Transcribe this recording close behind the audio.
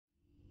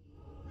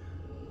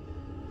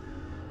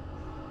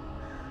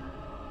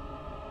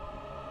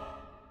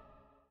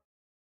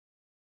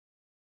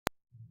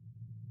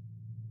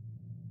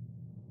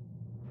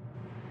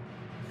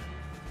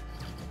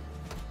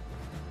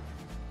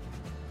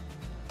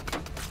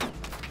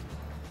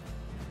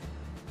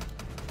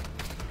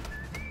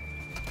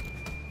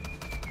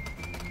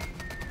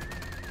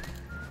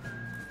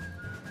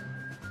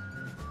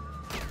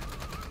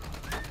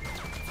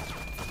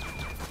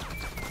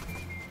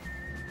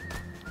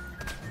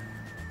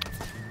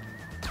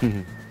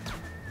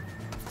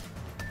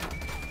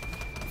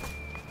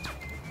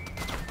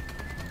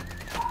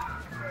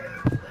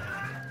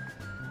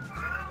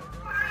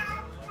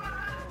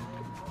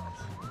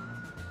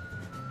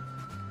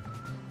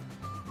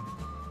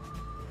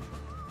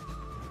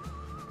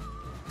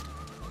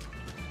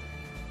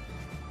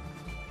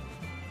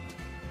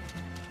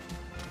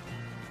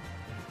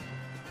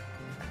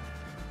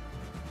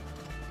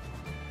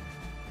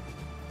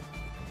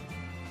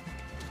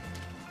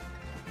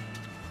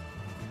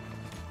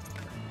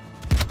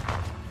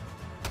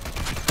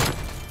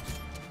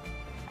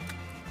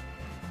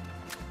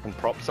And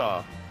props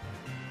are.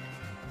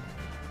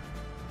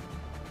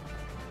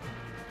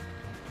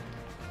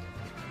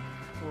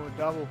 Oh,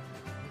 double.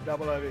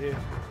 Double over here.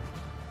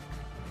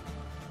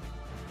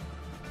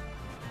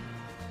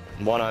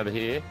 One over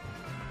here.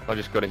 I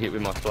just got a hit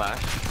with my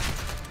flash.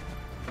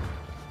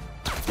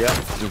 Yep,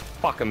 he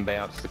fucking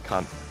bounced the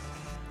cunt.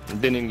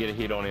 And didn't even get a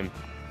hit on him.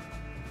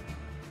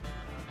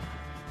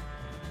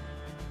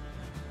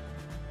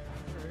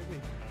 Where is he?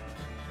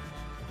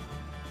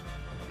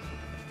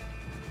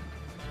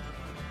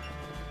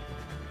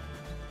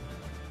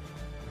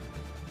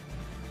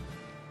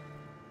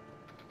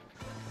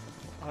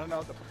 I don't know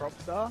what the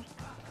props are.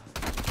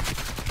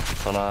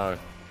 I know.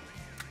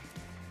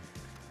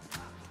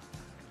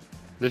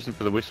 Listen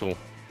for the whistle.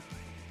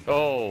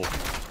 Oh!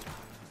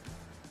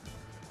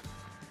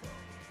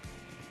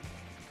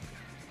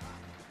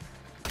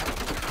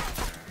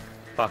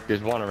 Fuck,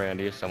 there's one around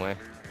here somewhere.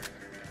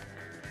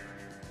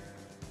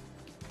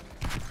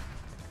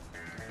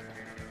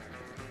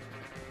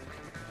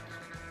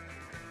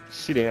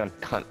 Sit down,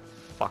 cunt.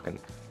 Fucking.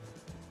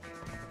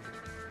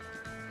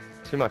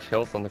 Too much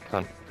health on the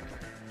cunt.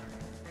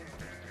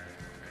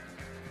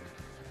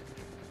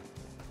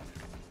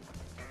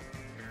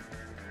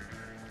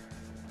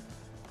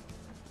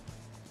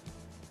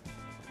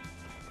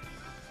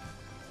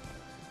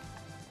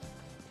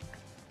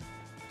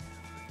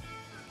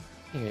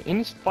 Yeah, in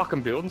this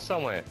fucking building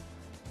somewhere.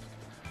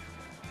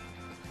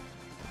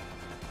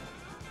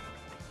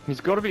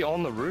 He's got to be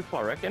on the roof,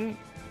 I reckon.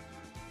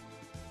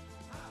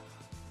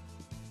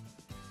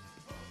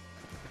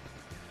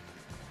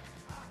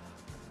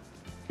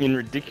 In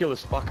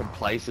ridiculous fucking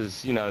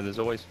places, you know, there's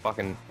always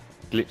fucking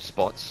glitch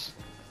spots.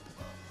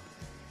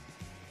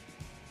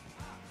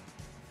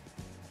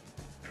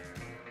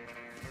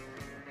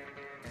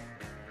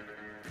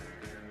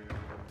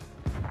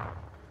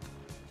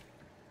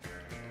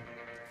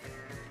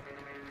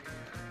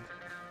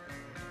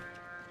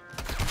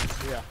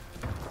 Yeah.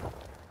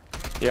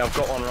 Yeah, I've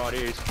got one right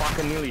here. He's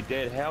fucking nearly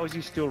dead. How is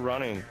he still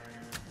running?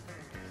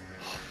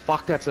 Oh,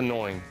 fuck, that's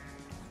annoying.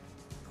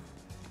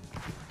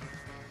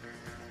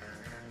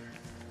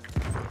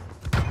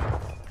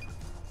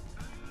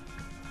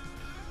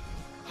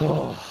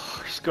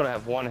 Oh, he's got to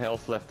have one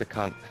health left, the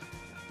cunt.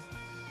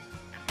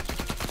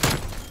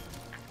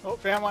 Oh,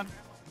 found one.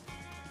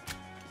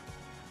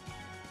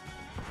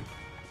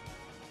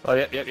 Oh,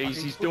 yep,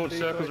 he's doing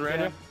circles around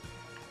you.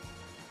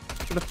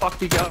 Where the fuck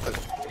did he go?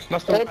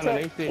 Must have It's run a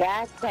underneath it.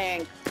 gas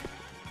tank.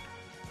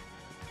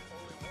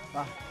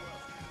 Ah,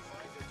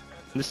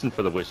 Listen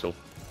for the whistle.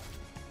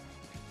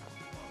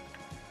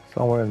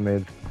 Somewhere in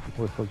mid.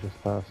 Whistle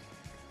just passed.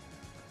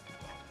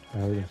 I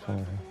heard him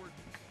somewhere here.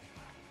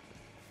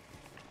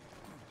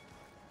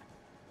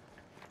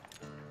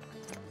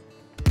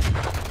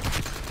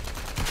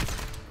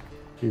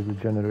 He's the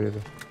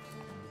generator.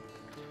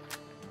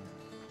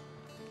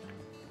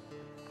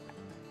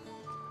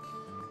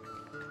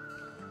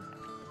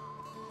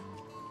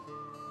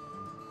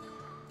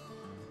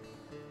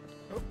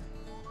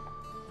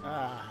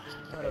 ah,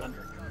 well done.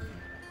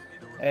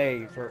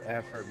 A for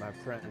effort, my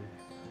friend.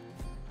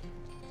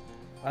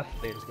 I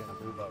think it's gonna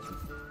move up.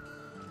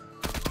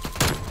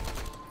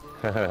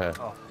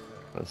 Oh,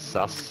 That's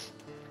sus.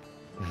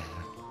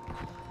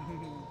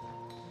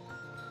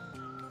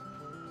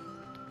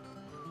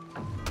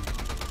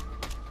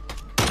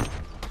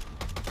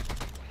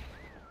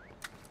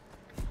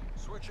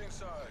 Switching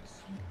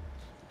sides.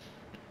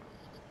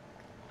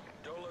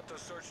 Don't let the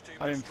search team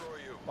I didn't. destroy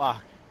you.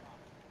 Fuck.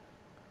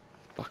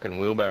 Fucking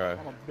wheelbarrow.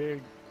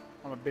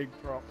 I'm a big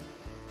prop.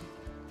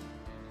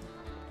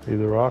 See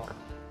the rock?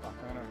 Fuck,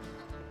 I'm gonna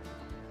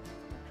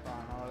try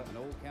and hide it. An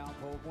old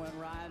cowpoke went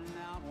riding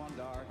out one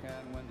dark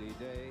and windy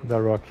day.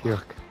 That rock here.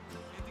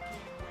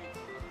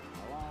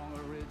 Along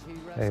a ridge he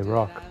Hey, rested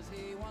rock. as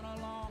he went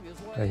along his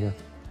way. Right here.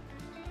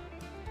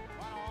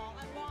 When all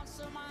at once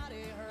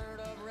somebody heard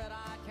of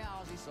red-eyed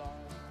cows he saw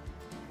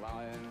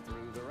flying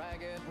through the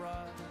ragged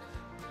brush.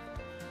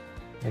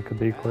 Make a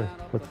decoy.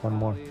 Put one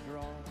more.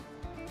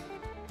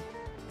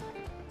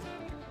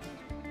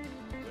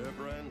 Their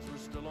brands were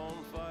still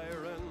on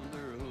fire and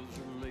their hooves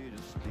were made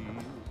of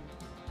steel.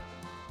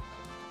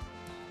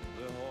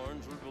 Their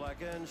horns were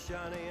black and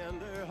shiny and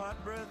their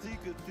hot breath he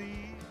could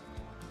feel.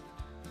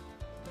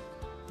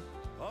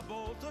 A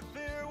bolt of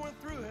fear went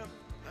through him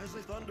as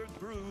they thundered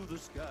through the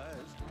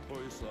skies, for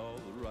he saw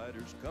the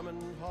riders coming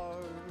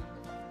hard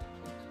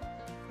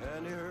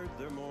and he heard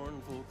their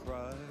mournful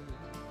cry.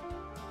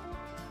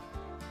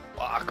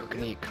 Fuck. Fuck, I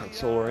can hear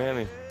cunts all around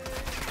me.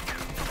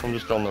 I'm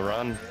just on the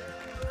run.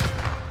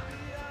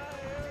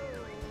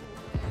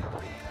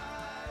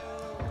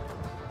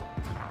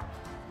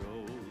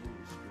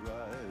 Ghost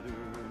riders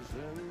in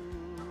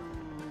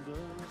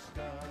the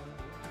sky.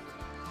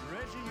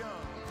 Reggie Young.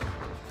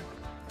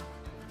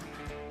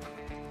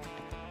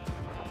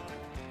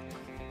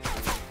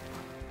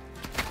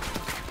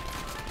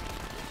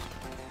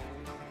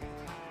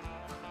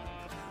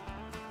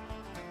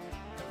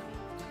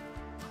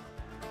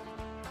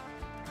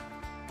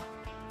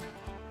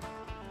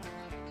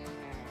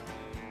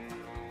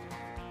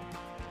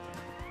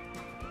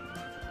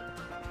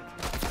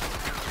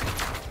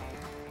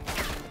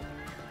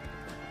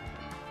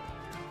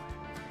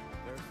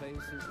 Their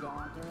faces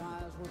gaunt, their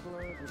eyes were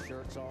blurred, their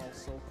shirts all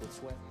soaked with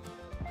sweat.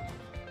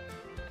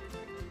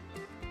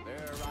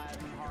 They're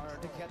riding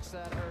hard to catch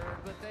that herd,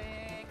 but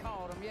they ain't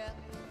caught 'em yet.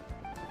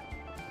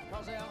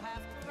 'Cause they'll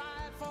have to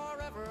ride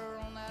forever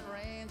on that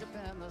range up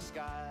in the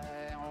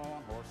sky,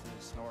 on horses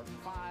snorting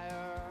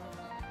fire.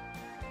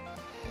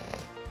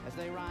 As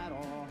they ride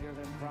on, hear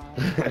them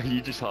cry. Are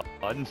you just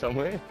hiding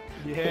somewhere?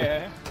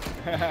 Yeah.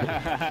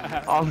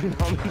 I'm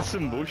in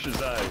some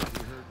bushes, eh? You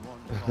heard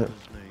one call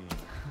his name.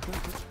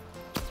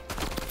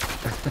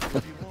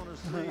 If you want to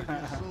save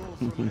your soul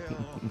from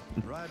hell,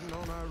 riding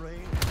on our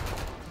range.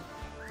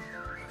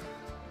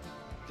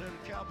 Then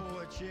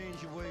cowboy,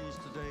 change your ways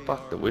today.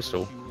 Fuck the or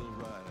whistle. you will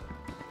ride.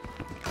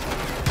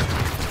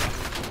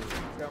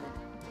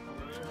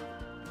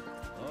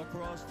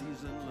 Across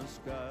these endless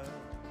skies.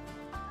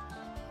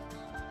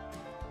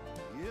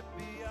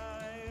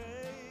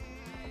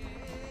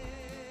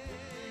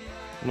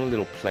 I'm a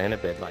little planter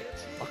bed, like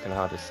it's fucking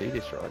hard to see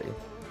this right here.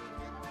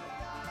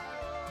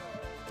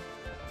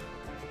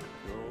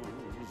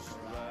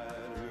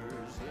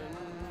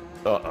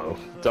 Uh-oh,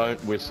 don't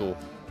whistle.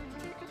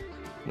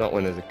 Not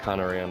when there's a cunt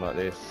around like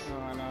this.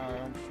 Oh no,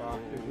 I'm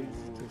fucked.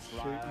 He's just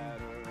shooting.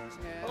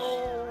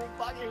 Oh,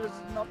 fuck, he was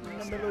not in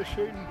the middle of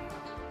shooting.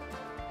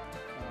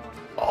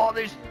 Oh,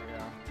 there's... There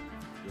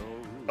we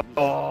are.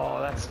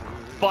 Oh, that's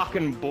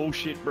fucking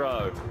bullshit,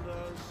 bro.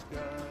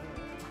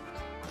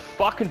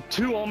 Fucking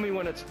two on me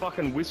when it's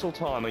fucking whistle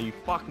time. Are you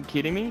fucking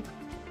kidding me?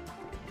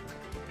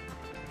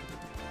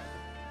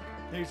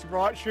 He's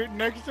right shooting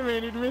next to me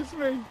and he missed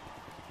me.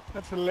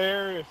 That's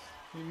hilarious.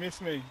 He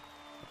missed me.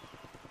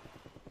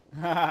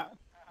 I'm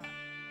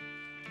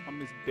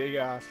this big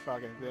ass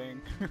fucking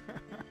thing.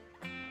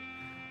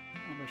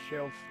 I'm a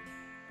shelf.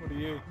 What are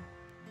you?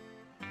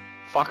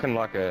 Fucking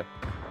like a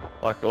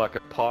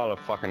pile of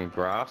fucking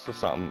grass or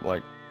something,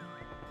 like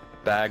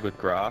bag with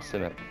grass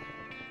in it.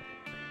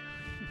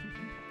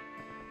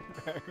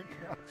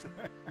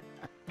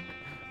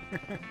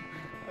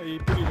 Are you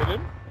pretty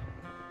hidden?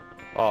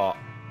 Oh,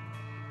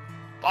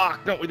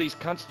 fuck! Not with these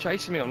cunts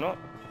chasing me. I'm not.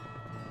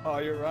 Oh,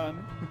 you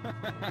run.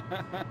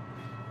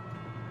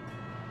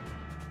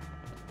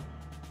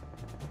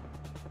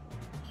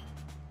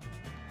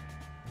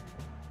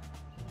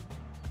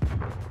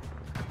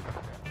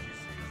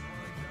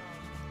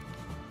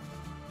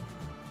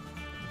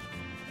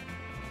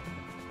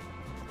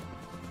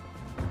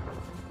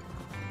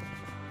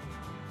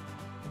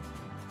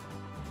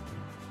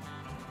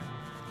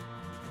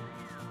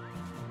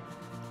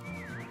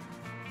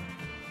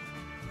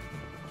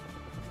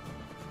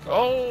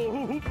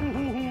 Oh,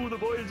 the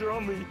boys are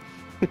on me.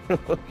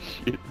 Oh,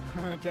 shit.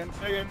 10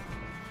 seconds.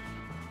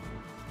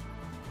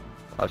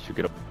 I should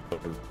get up.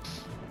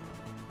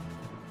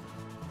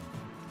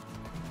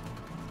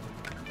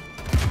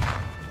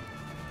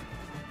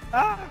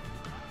 Ah!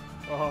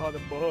 Oh, the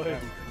boys.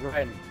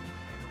 Right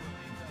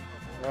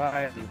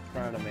in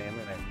front of me. I'm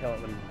gonna kill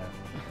him.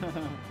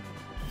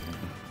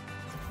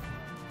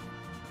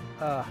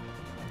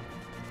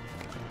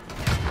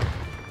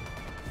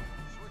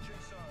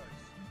 Switching sides.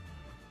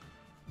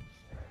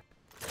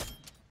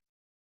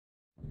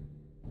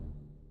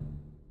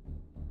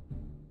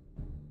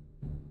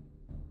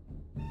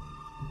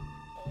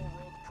 All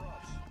rogue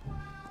props.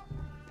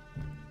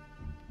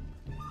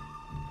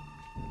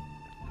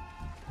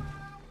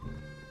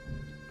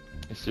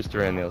 It's just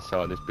around the other side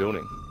of this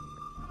building.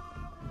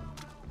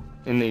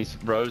 In these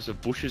rows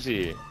of bushes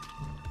here.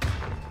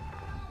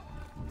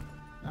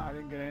 No, I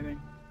didn't get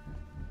anything.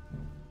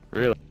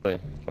 Really?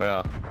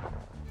 Wow.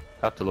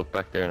 Have to look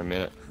back there in a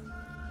minute.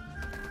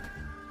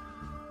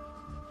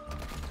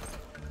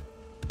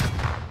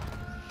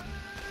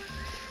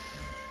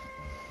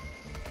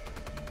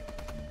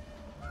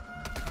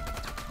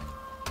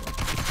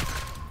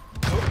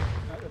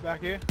 Oh, they're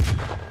back here.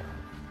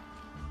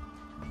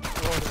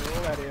 Oh, they're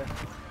all out here.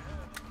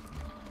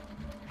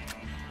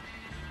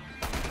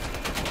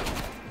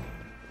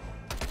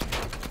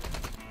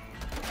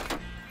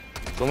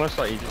 It's almost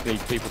like you just need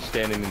people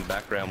standing in the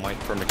background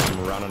waiting for them to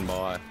come running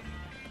by.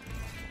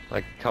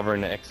 Like covering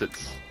the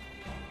exits.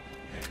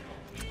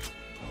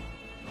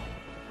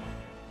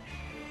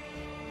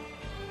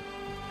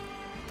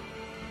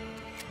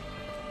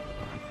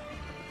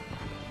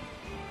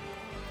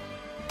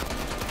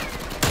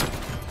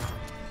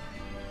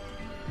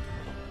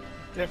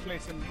 Definitely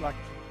some, like,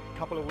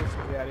 couple of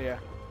whistles out here.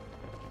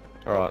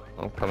 Alright,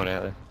 I'm coming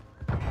out there.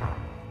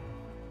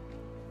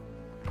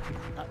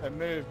 They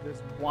moved. There's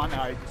one.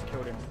 I just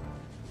killed him.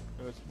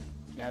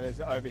 Now there's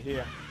over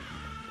here.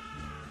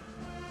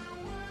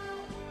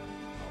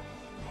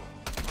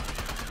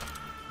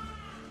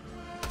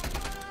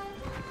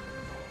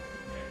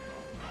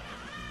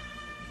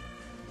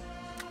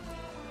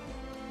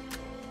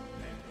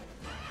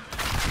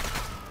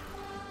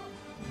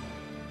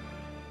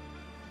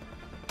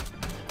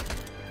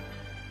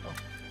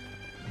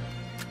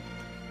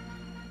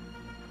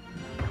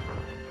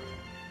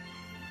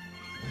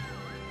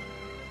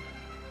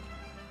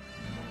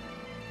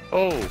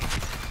 Oh,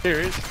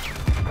 here he is.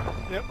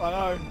 Yep, I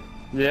know.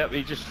 Yep,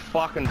 he just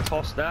fucking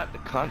tossed that, the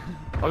cunt.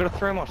 I gotta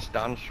throw my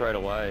stun straight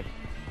away.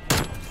 No,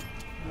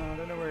 I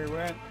don't know where he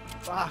went.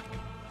 Fuck.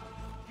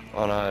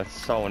 Oh no, it's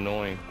so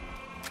annoying.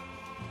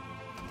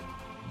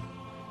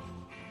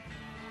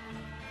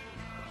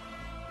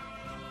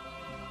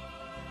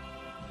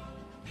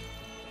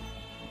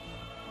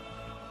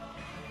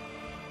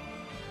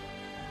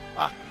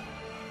 Ah.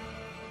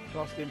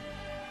 Lost him.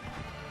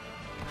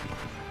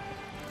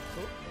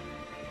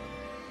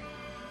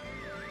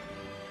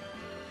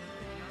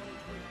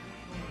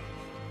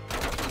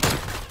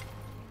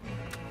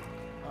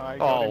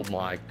 Oh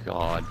my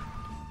god.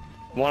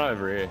 One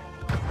over here.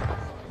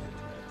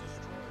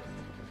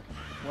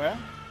 Where?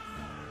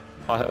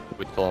 I have a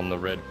whistle on the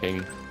red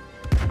ping.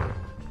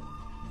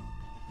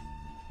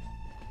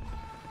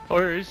 Oh,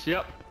 here he is,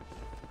 yep.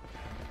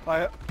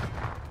 Oh,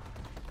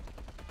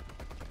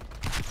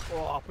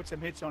 I put some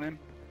hits on him.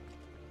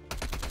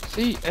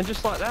 See, and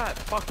just like that,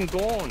 fucking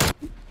gone.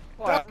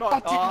 Oh, I'm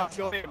not. Oh, I got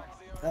him.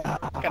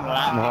 Fucking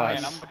laugh, man.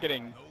 I'm not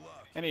getting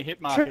any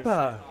hit markers.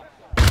 Tripper!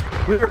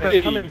 We were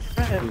becoming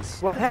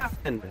friends. What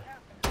happened?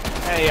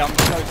 Hey, I'm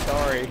so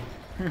sorry.